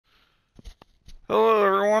Hello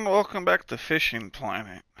everyone, welcome back to Fishing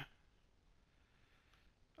Planet.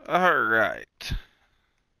 Alright.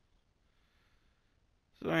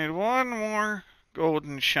 So I need one more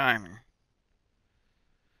golden shiner.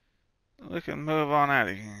 We can move on out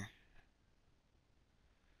of here.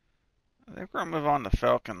 I think we're gonna move on to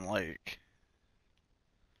Falcon Lake.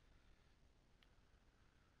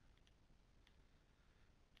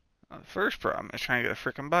 The first problem is trying to get a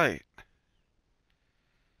freaking bite.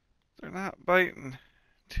 They're not biting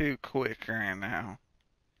too quick right now.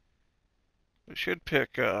 It should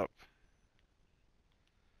pick up.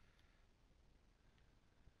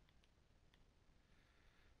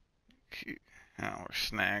 Oh, we're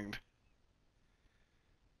snagged.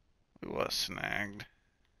 We was snagged.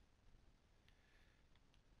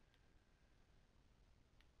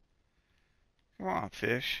 Come on,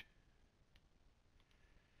 fish.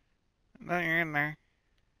 No, you're in there.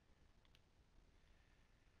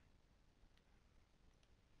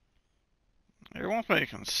 Every once in a while you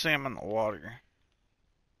can see them in the water.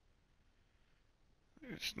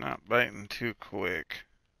 It's not biting too quick.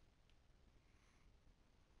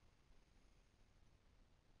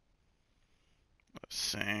 Let's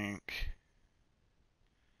sink.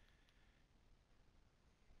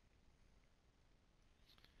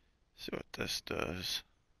 See what this does.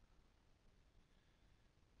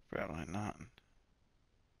 Probably not.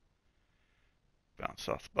 Bounce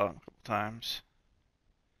off the bottom a couple times.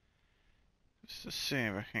 Just to see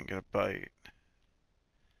if I can get a bite.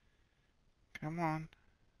 Come on.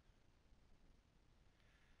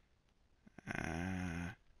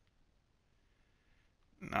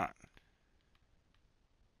 Not.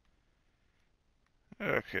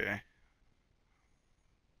 Okay.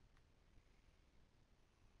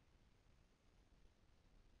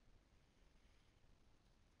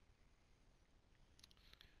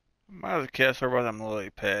 I'm out of the castle by them lily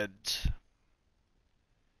pads.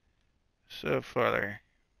 So far,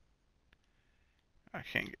 I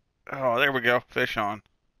can't get. Oh, there we go. Fish on.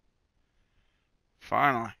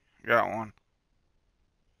 Finally, got one.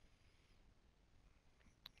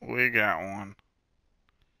 We got one.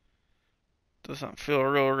 Doesn't feel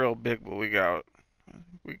real big, but we got it.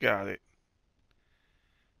 We got it.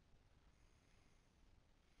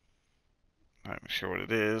 Not even sure what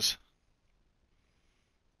it is.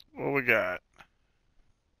 What we got?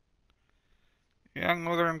 Young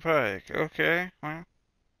northern pike. Okay, well,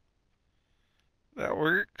 that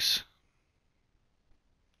works.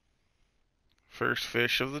 First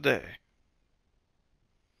fish of the day.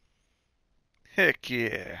 Heck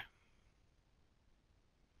yeah.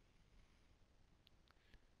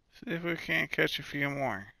 See if we can't catch a few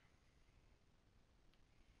more.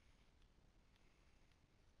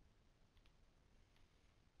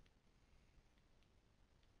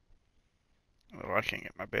 Oh, I can't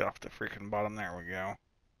get my bait off the freaking bottom. There we go.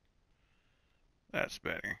 That's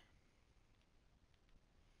better.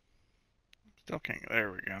 Still can't.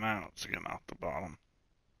 There we go. Now it's getting off the bottom.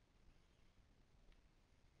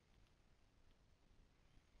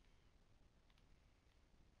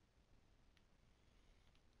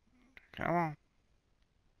 Come on.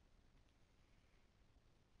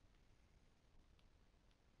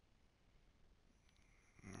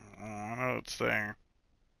 Oh, I know it's there.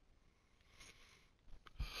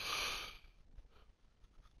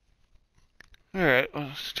 Alright,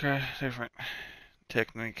 let's try a different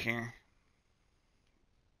technique here.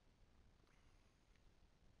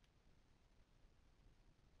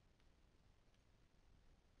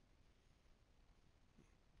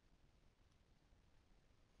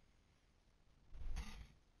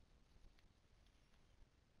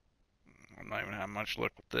 I'm not even having much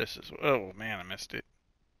luck with this. Oh man, I missed it.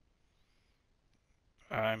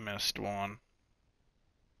 I missed one.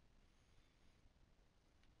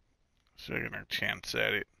 So I get our chance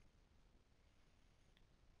at it.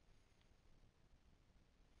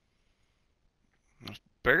 Just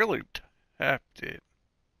barely tapped it.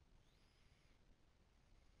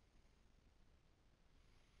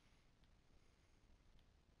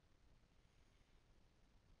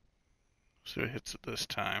 So it hits it this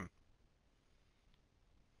time.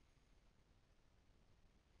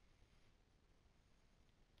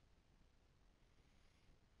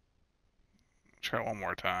 Try one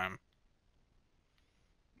more time.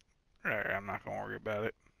 Alright, I'm not gonna worry about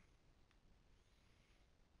it.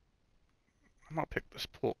 I'm gonna pick this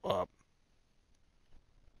pull up.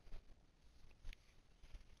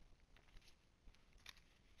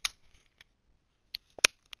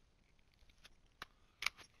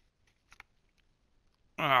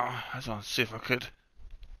 Oh, I just want to see if I could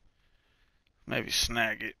maybe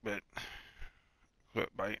snag it, but quit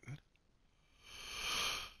biting.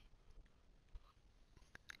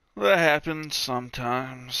 That happens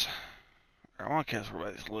sometimes. I want to catch one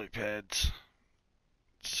of these lily pads.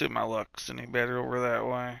 See if my luck's any better over that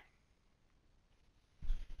way.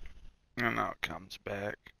 And now it comes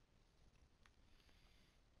back.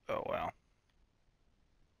 Oh well.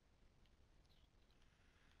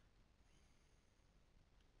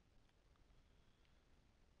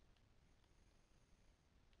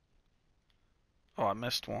 Oh, I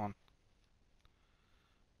missed one.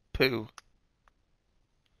 Poo.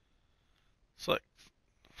 It's like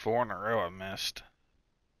 4 in a row I missed.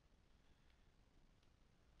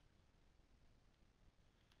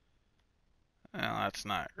 Well, that's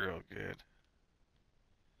not real good.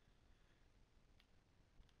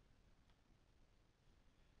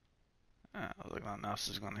 Look, nothing else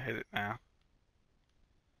is going to hit it now.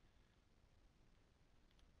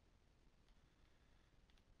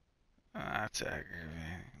 That's aggravating.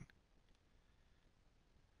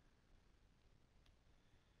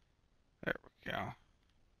 There we go.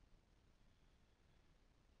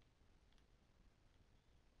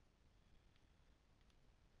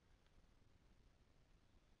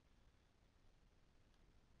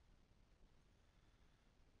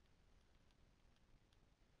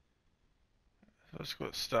 Let's go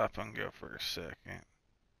stop and go for a second.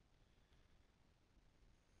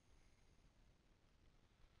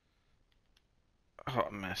 Oh,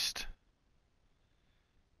 I missed.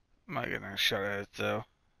 Might get another shot at it though.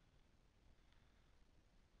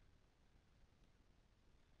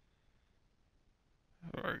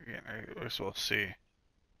 Or again, I guess we'll see.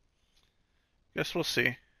 Guess we'll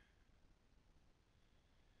see.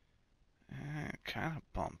 Kind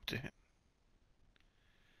of bumped it.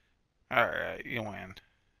 Alright, you win.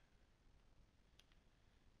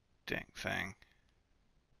 Dang thing.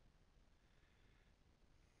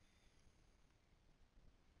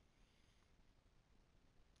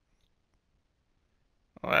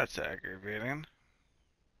 Well, that's aggravating.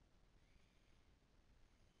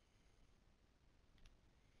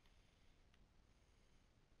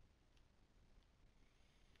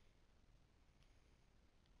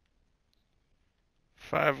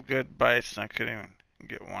 Five good bites and I couldn't even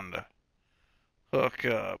get one to hook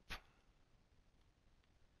up.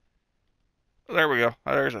 There we go.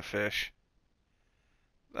 There's a fish.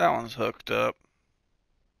 That one's hooked up.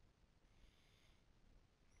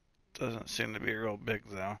 Doesn't seem to be real big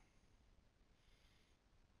though.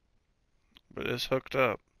 But it's hooked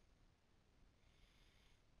up.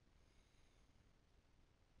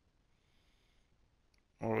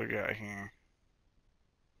 What do we got here?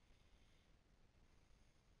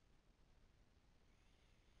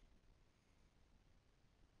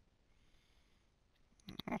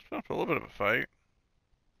 Let's put up a little bit of a fight.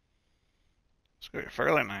 It's gonna be a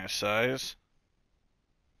fairly nice size.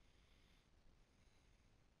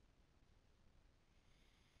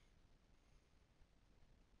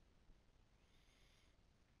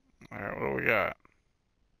 Alright, what do we got?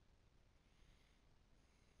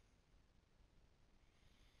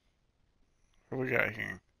 What do we got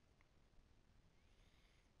here?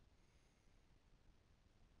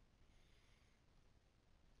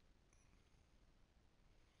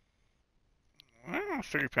 Well,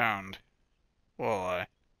 3 pound walleye.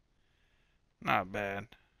 Not bad.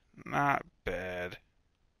 Not bad.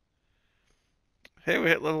 Hey, we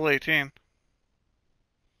hit level 18.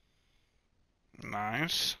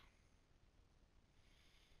 Nice.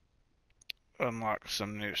 Unlock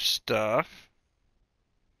some new stuff.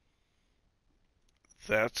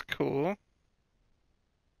 That's cool.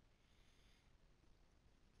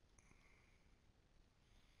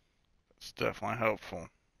 It's definitely helpful.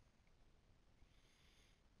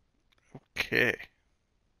 Okay.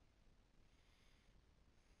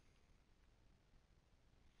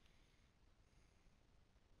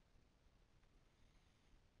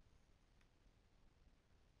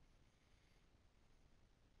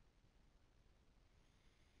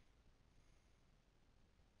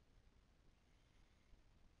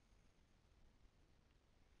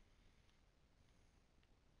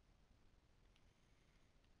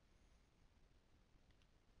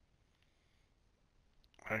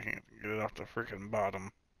 I can't get it off the freaking bottom.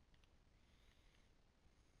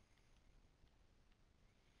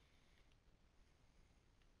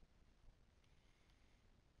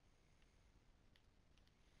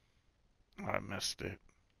 I missed it.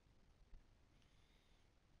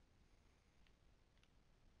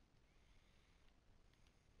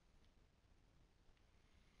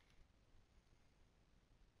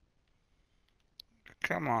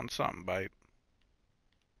 Come on, something bite.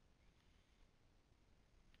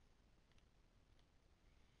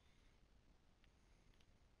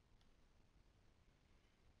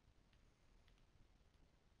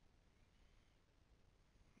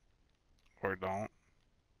 Or don't.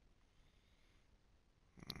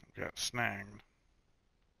 Got snagged.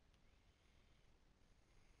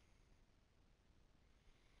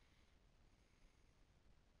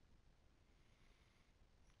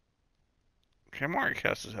 Okay, Mario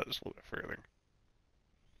cast his head just a little bit further.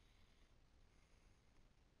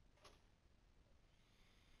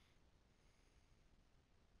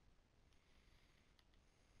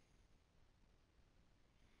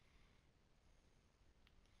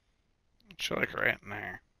 Should like right in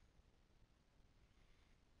there.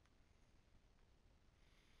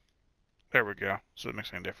 There we go. So it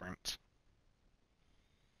makes any difference.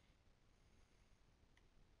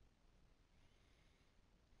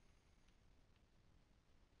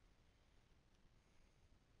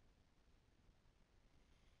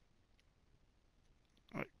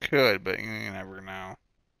 It could, but you never know.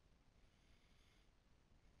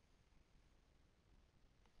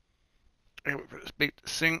 Okay, wait for this bait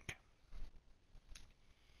to sink.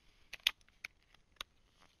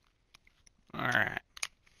 Alright.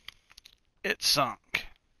 It sunk.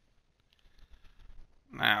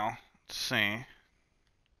 Now, let's see if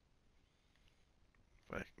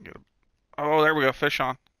I can get a... Oh, there we go. Fish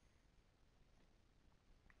on.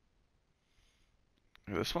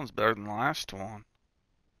 This one's better than the last one.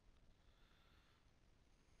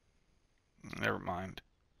 Never mind.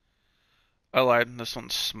 I lied. This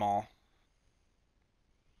one's small.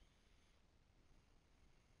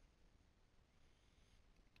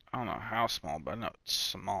 I don't know how small, but I know it's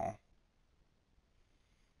small.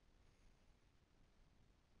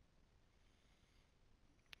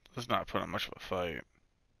 It's not putting much of a fight.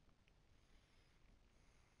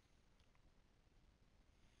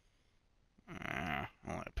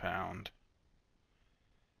 Only a pound.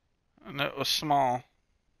 And it was small.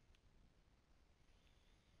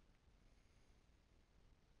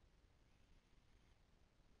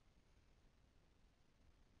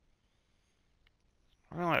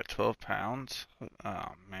 We're only at 12 pounds. Oh,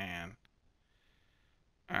 man.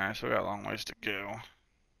 Alright, so we got a long ways to go.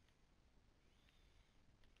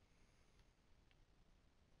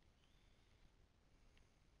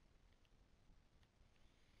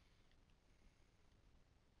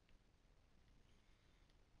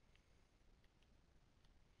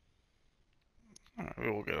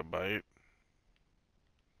 Maybe we'll get a bite.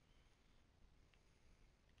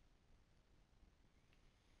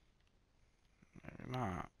 Maybe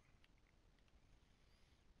not.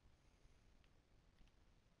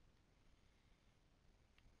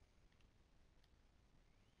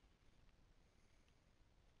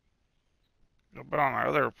 Go bet on our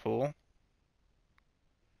other pool.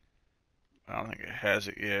 I don't think it has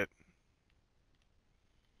it yet.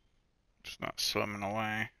 Just not swimming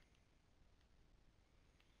away.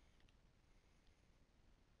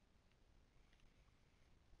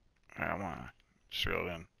 I want to just reel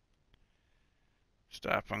in.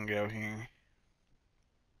 Stop and go here.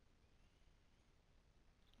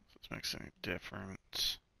 If this makes any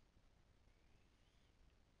difference.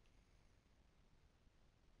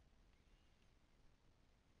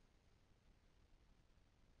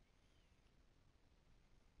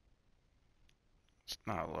 It's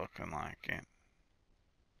not looking like it.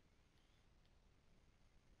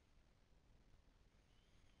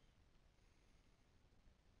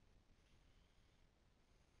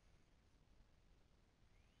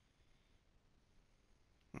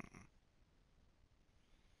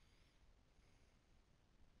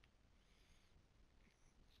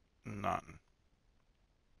 None.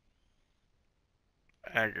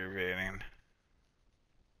 Aggravating.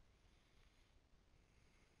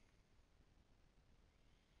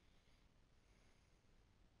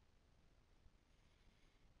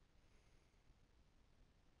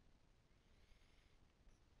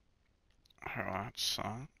 Oh, that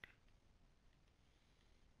sunk.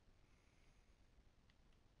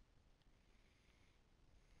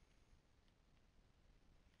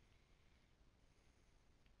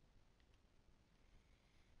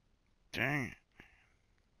 Dang it.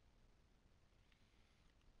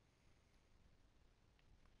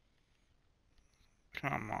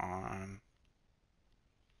 Come on.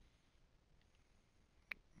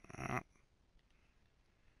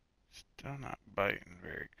 Still not biting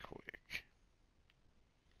very quick.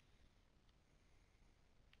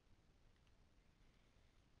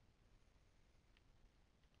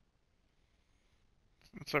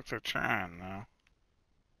 Looks like they're trying though.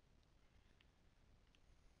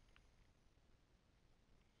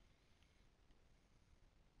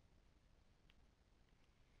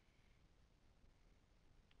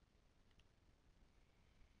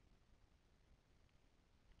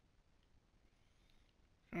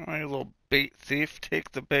 Oh, you little bait thief,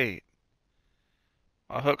 take the bait.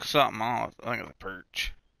 I'll hook something on. I think it's a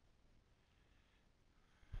perch.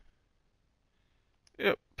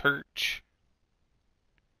 Yep, perch.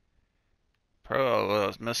 Probably what I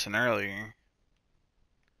was missing earlier.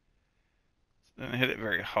 Didn't hit it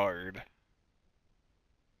very hard.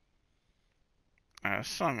 Alright,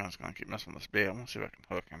 someone's gonna keep messing with this bait. I'm gonna see if I can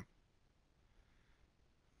hook him.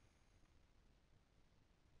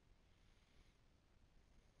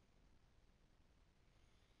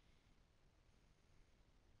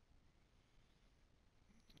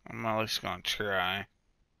 I'm at least gonna try.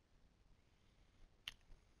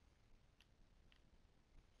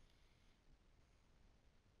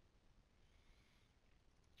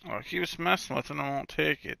 Well, I keep messing with it and I won't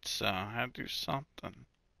take it, so I had to do something.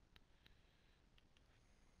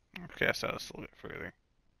 I'll cast out this a little bit further.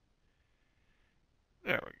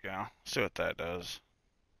 There we go. See what that does.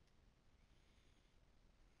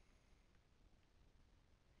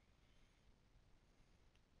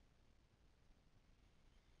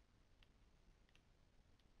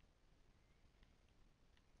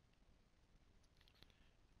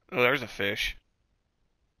 Oh, there's a fish.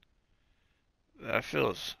 That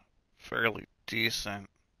feels fairly decent.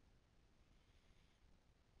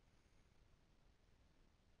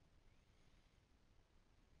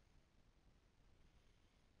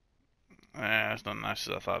 It's not nice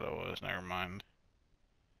as I thought it was. Never mind.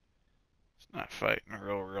 It's not fighting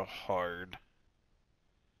real hard.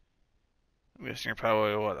 I'm guessing you're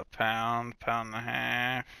probably, what, a pound, pound and a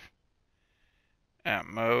half? At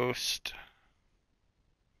most.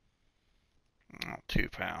 Oh, 2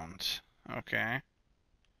 pounds. Okay.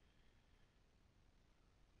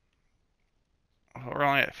 Well, we're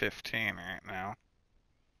only at 15 right now.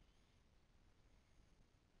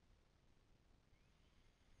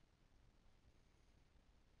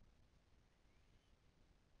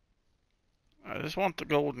 I just want the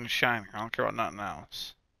golden shiner. I don't care about nothing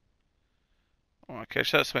else. I want to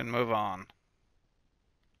catch that so we can move on.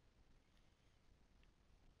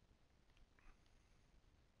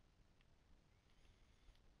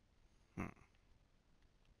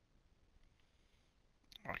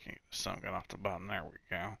 I can't get the sun gun off the bottom. There we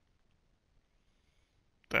go.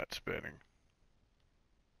 That's bidding.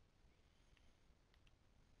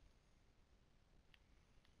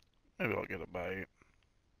 Maybe I'll get a bite.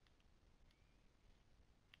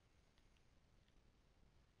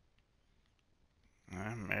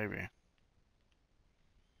 Maybe.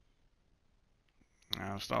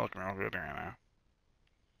 No, it's not looking real good right now.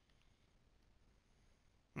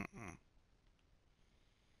 Mm-mm.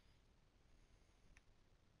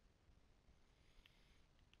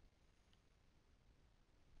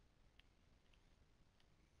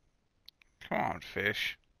 Come on,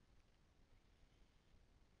 fish.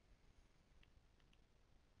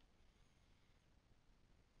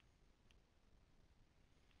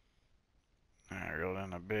 I reeled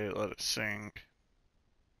in a bit, let it sink.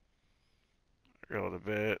 Reeled a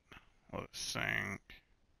bit, let it sink.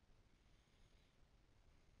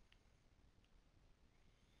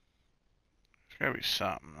 There's gotta be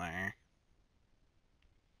something there.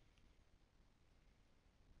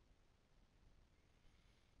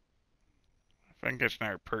 If I can catch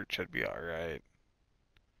another perch, I'd be alright.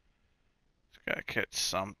 Just gotta catch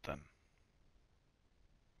something.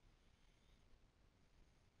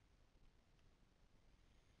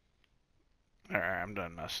 Alright, I'm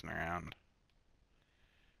done messing around.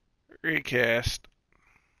 Recast.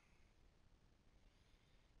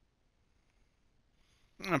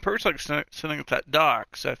 And a perch like sitting at that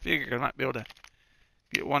dock, so I figured I might be able to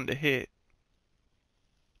get one to hit.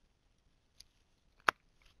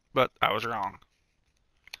 But I was wrong.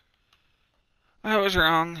 I was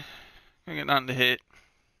wrong. I get nothing to hit.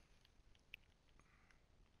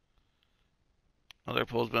 Other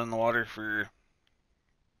pool's been in the water for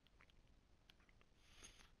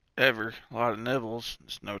ever. A lot of nibbles,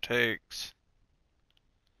 just no takes.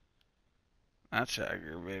 That's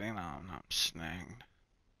aggravating. No, I'm not snagged.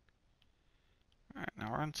 Alright,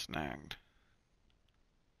 now we're unsnagged.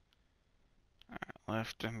 Alright,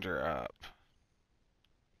 lift and drop.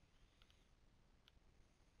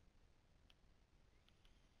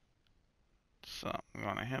 So I'm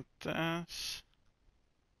gonna hit this.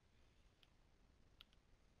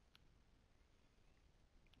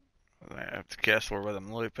 I have to cast over by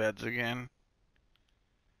them lily pads again.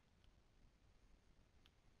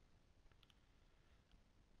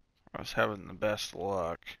 I was having the best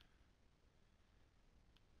luck.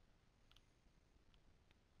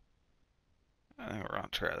 I think we're gonna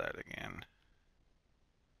try that again.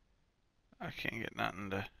 I can't get nothing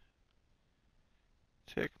to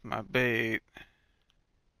take my bait.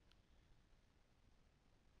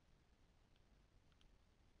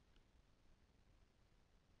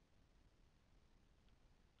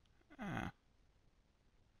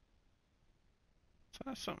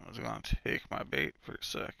 Thought something was going to take my bait for a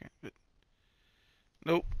second, but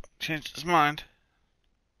nope, changed his mind.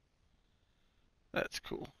 That's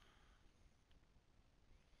cool.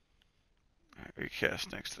 Alright, we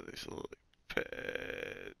cast next to these lily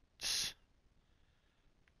pads.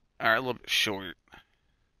 Alright, a little bit short.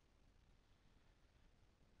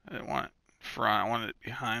 I didn't want it in front, I wanted it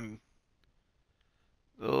behind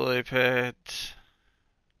the lily pads.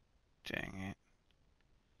 Dang it.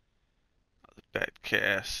 That was a bad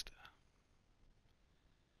cast.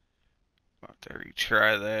 About to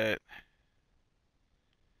retry that.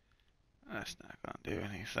 That's not gonna do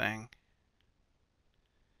anything.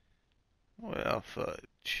 Well,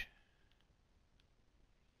 fudge.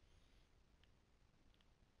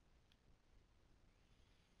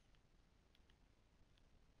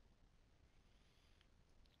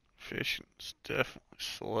 Fishing's definitely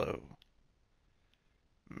slow.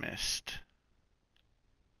 Missed.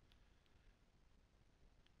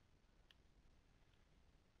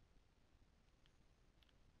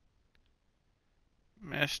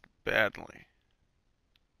 Missed badly.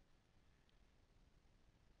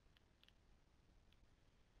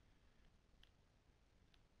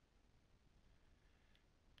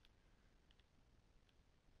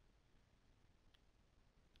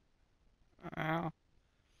 Well,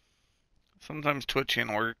 sometimes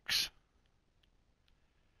twitching works.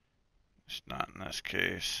 Just not in this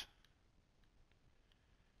case.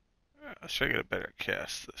 Let's try to get a better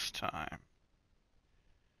cast this time.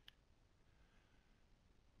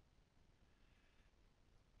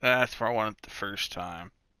 That's where I wanted it the first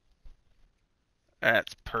time.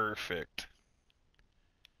 That's perfect.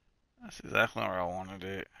 That's exactly where I wanted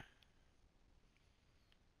it.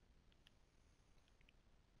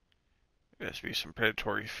 There has to be some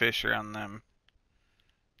predatory fish around them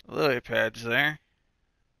lily pads there.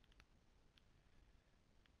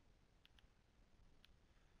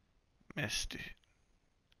 Missed it.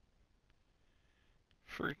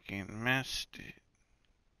 Freaking missed it.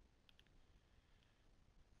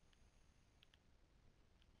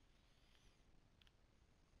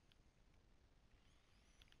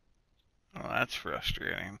 Oh, that's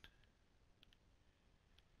frustrating.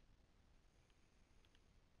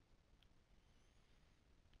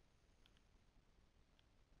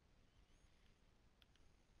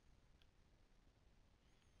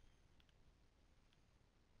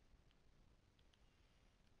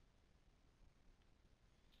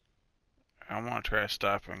 I want to try to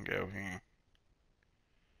stop and go here.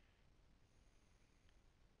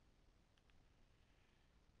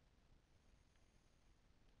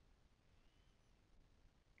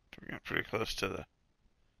 We're getting pretty close to the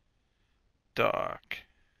dock.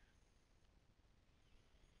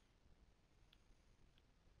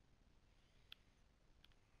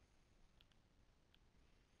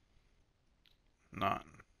 None.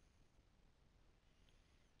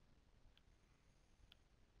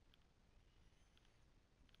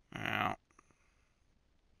 Well,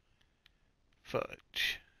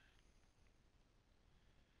 fudge.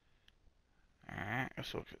 Alright,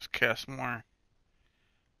 guess we'll just cast more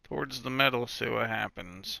towards the metal, see what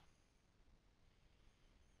happens.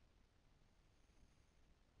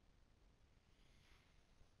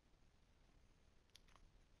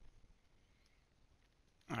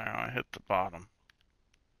 Alright, I hit the bottom.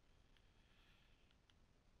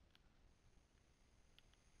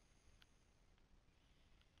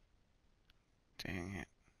 Dang it.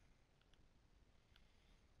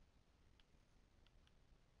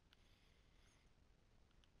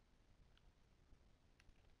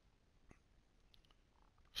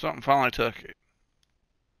 Something finally took it.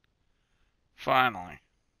 Finally.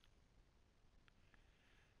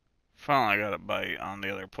 Finally got a bite on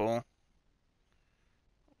the other pull.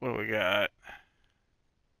 What do we got?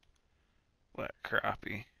 Wet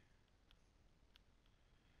crappie.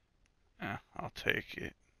 Yeah, I'll take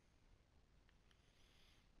it.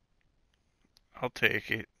 I'll take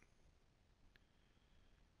it.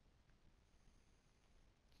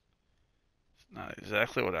 It's not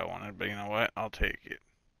exactly what I wanted, but you know what? I'll take it.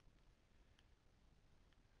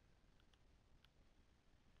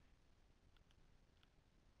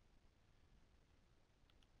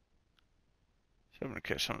 So I'm gonna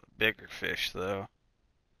catch some of the bigger fish though,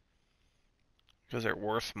 because they're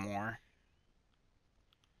worth more.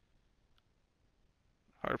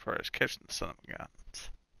 Hard part is catching the son of guns.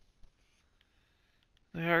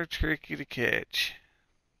 They are tricky to catch.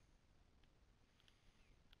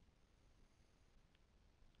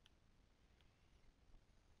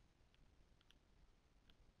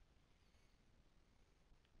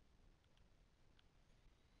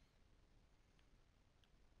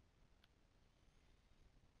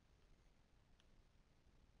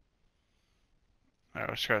 Alright,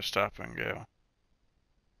 let's try to stop and go.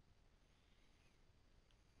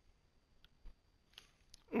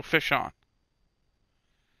 Ooh, fish on.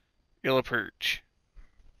 Yellow perch.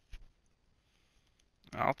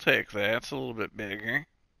 I'll take that. It's a little bit bigger.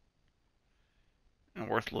 And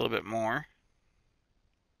worth a little bit more.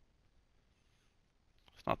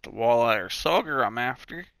 It's not the walleye or sauger I'm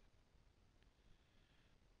after.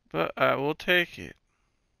 But I will take it.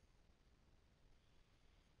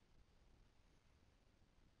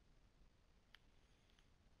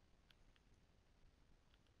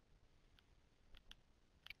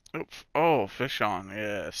 Oops. Oh, fish on.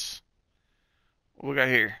 Yes. What we got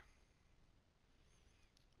here?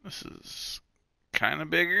 This is kind of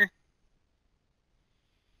bigger.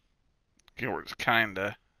 It's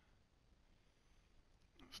kinda.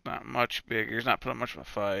 It's not much bigger. He's not putting much of a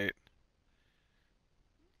fight.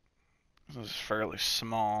 This is fairly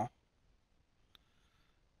small.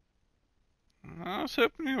 I was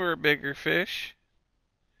hoping you were a bigger fish.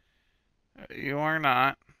 You are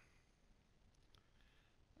not.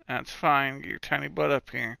 That's fine. Get your tiny butt up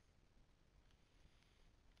here.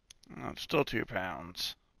 That's still 2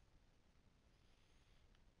 pounds.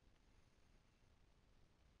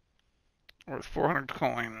 Worth 400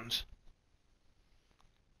 coins.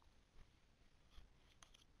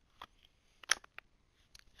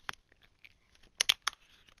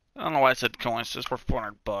 I don't know why I said coins. It's just worth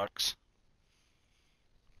 400 bucks.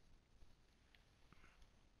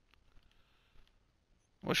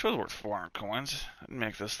 Wish it was worth 400 coins. That'd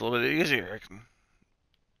make this a little bit easier. I can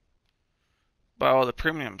buy all the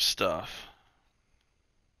premium stuff.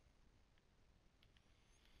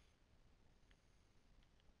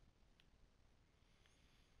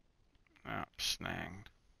 Oh, snagged.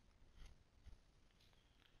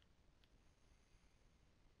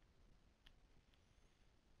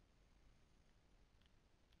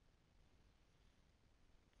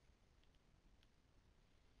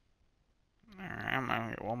 Alright, I'm gonna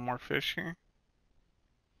get one more fish here.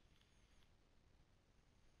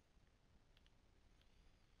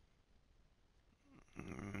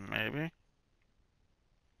 Maybe.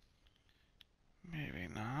 Maybe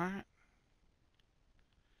not.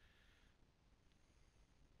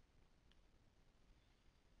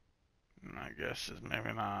 My guess is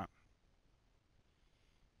maybe not.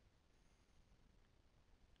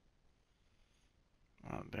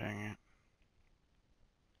 Oh, dang it.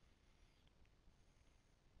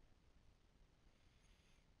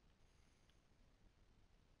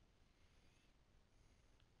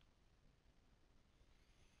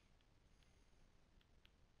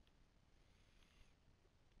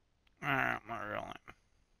 Alright, I'm not rolling.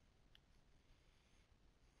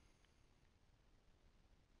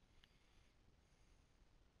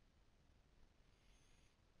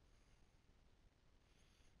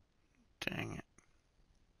 Dang it.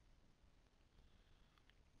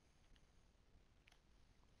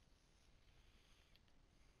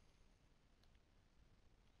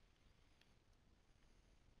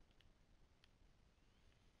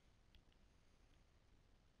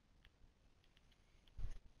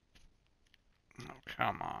 Oh,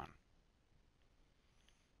 come on.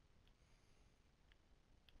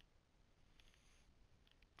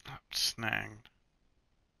 Oh, snagged.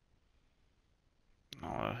 No,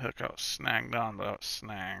 the hook I was snagged on, but I was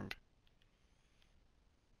snagged.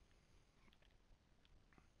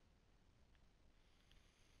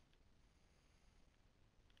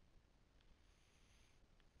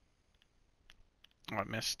 Oh, I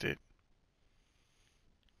missed it.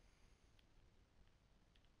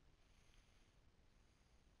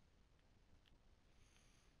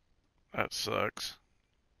 That sucks.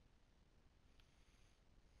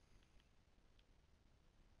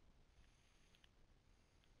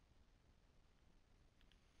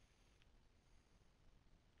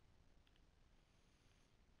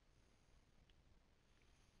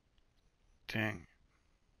 Dang.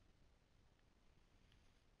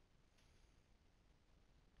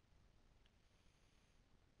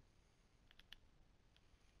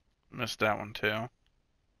 Missed that one too.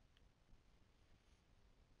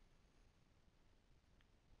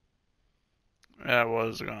 Yeah, I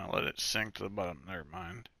was gonna let it sink to the bottom. Never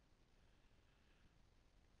mind.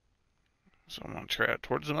 So I'm gonna try it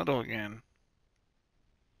towards the middle again.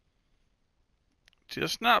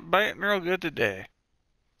 Just not biting real good today.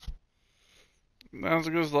 Not as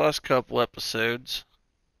good as the last couple episodes.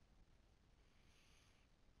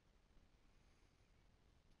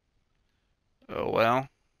 Oh well.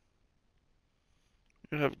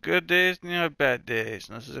 You have good days and you have bad days.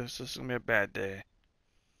 And this is gonna be a bad day.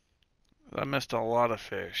 I missed a lot of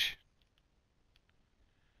fish.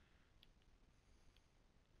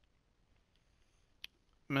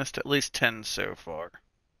 Missed at least 10 so far.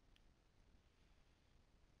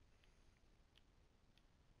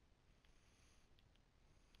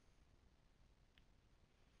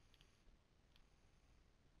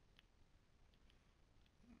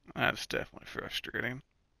 That's definitely frustrating.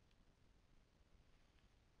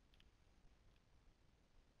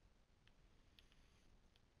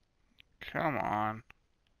 Come on.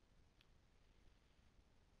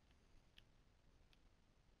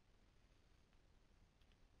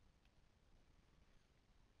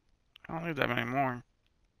 I don't need that many more.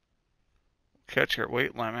 Catch your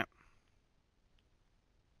weight limit.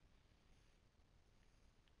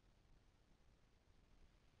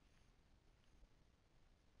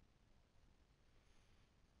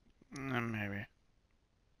 Maybe.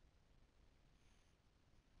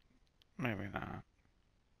 Maybe not.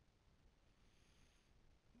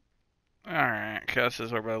 Alright, Cass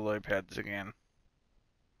is over by the lily pads again.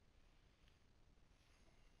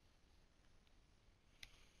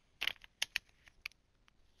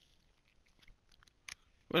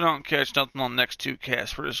 We don't catch nothing on the next two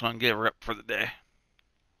casts. We're just going to give her up for the day.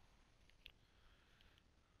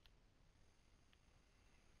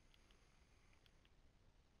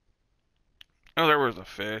 Oh, there was a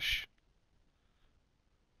fish.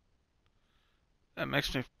 That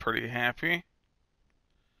makes me pretty happy.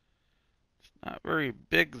 It's not very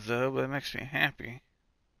big though, but it makes me happy.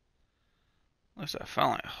 At least I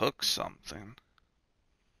finally hooked something.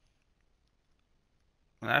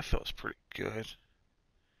 And that feels pretty good.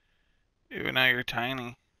 Even though you're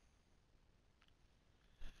tiny.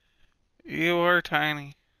 You are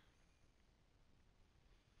tiny.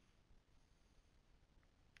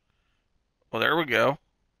 Well, there we go.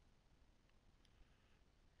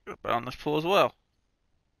 Got a on this pool as well.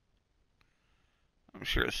 I'm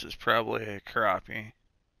sure this is probably a crappie.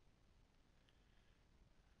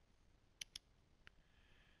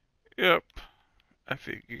 Yep. I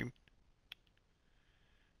figured.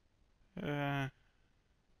 I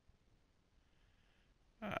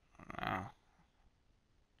don't know.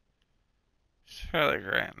 It's probably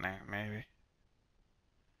right in there, maybe.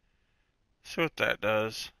 See what that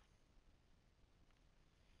does.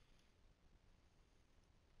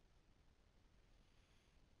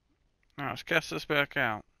 Now let's cast this back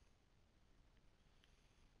out.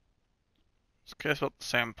 Let's cast out the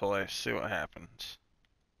same place, see what happens.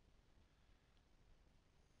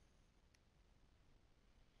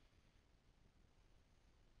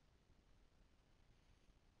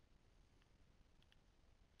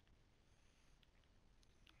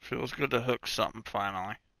 Feels good to hook something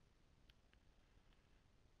finally.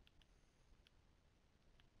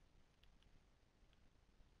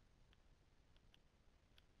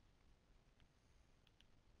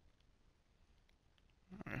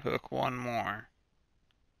 Hook one more.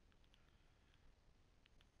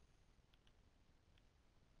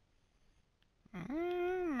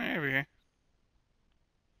 Maybe.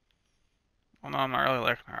 Well, no, I'm not really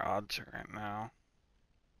liking our odds right now.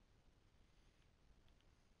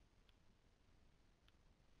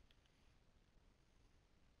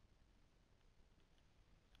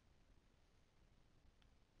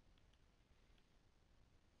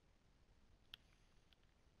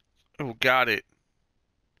 Oh, got it.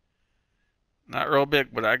 Not real big,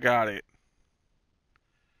 but I got it.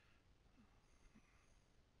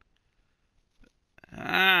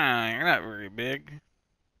 Ah, you're not very big.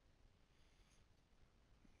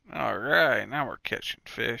 Alright, now we're catching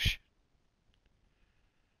fish.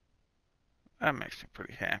 That makes me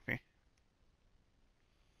pretty happy.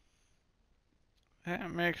 That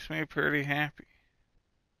makes me pretty happy.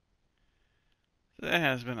 That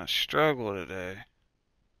has been a struggle today.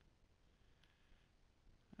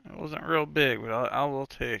 It wasn't real big, but I will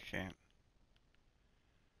take it.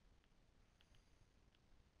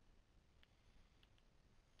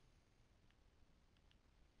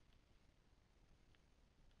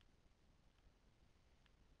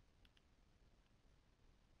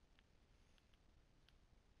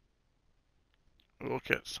 We'll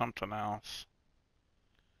get something else.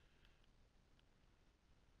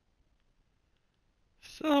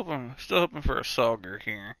 Still hoping for a sauger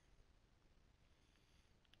here.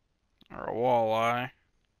 Or a walleye. At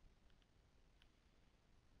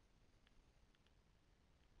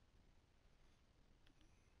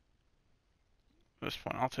this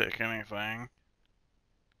point, I'll take anything.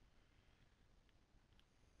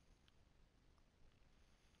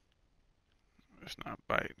 Just not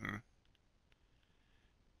biting.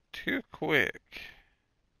 Too quick.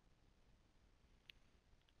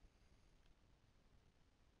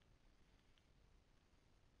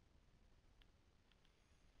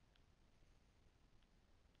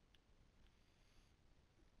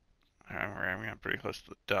 pretty close to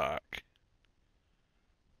the dock.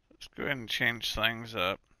 Let's go ahead and change things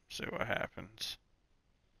up, see what happens.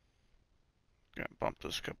 Gonna bump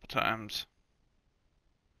this a couple times.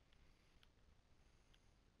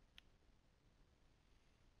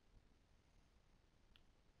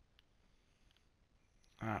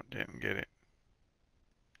 Oh, didn't get it.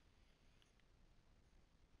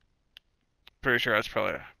 Pretty sure that's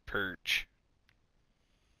probably a perch.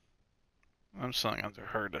 I'm selling them, they're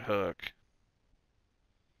hard to hook.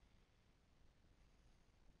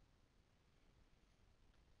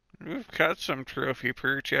 We've caught some trophy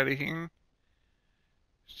perch out of here.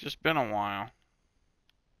 It's just been a while.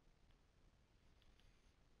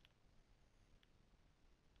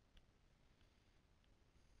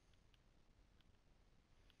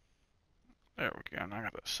 There we go. And I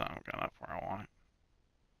got the sun gun up where I want it.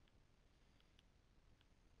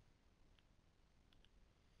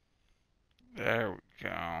 There we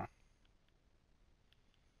go.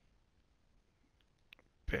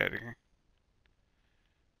 Better.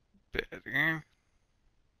 Better.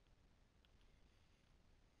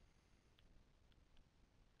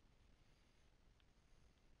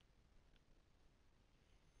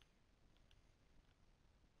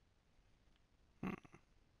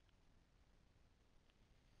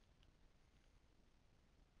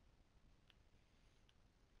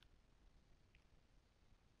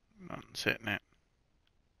 Nothing's hitting it.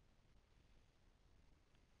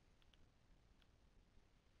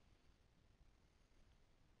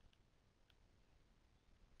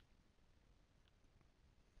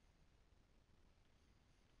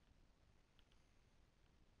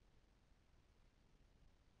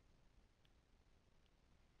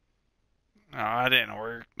 No, that didn't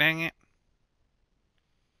work. Dang it.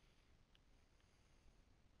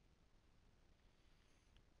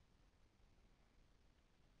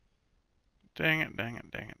 Dang it, dang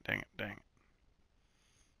it, dang it, dang it, dang it.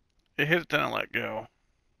 It hit it, then it let go.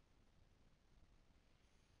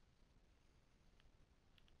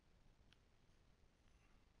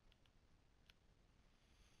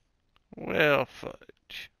 Well,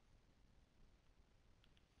 fudge.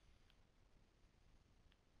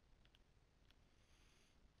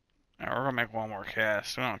 Now we're gonna make one more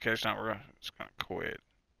cast. We don't catch that, we're just gonna quit.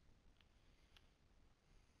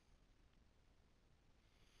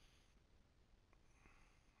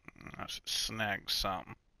 Let's snag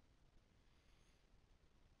something.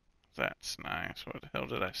 That's nice. What the hell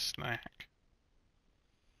did I snag?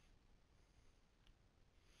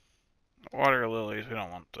 Water lilies, we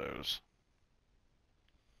don't want those.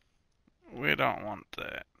 We don't want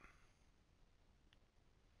that.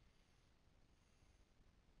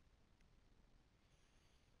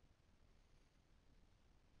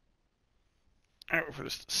 Alright, wait for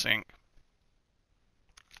this to sink.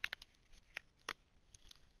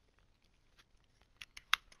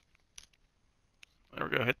 There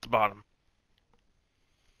we go, hit the bottom.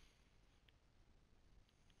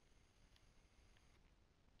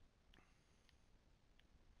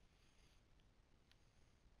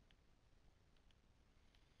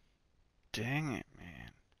 Dang it,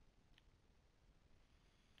 man.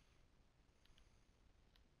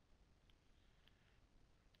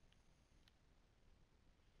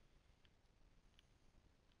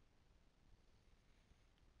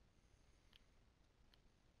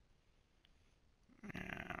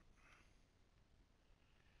 Yeah.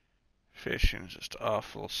 Fishing's just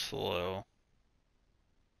awful slow.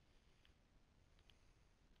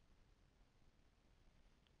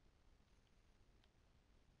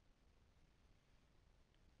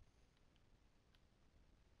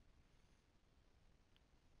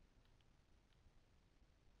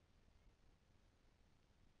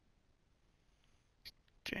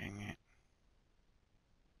 Dang it.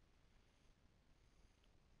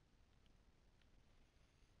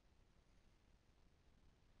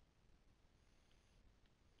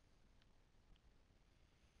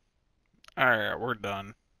 Alright, we're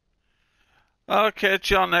done. I'll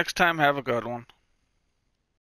catch y'all next time. Have a good one.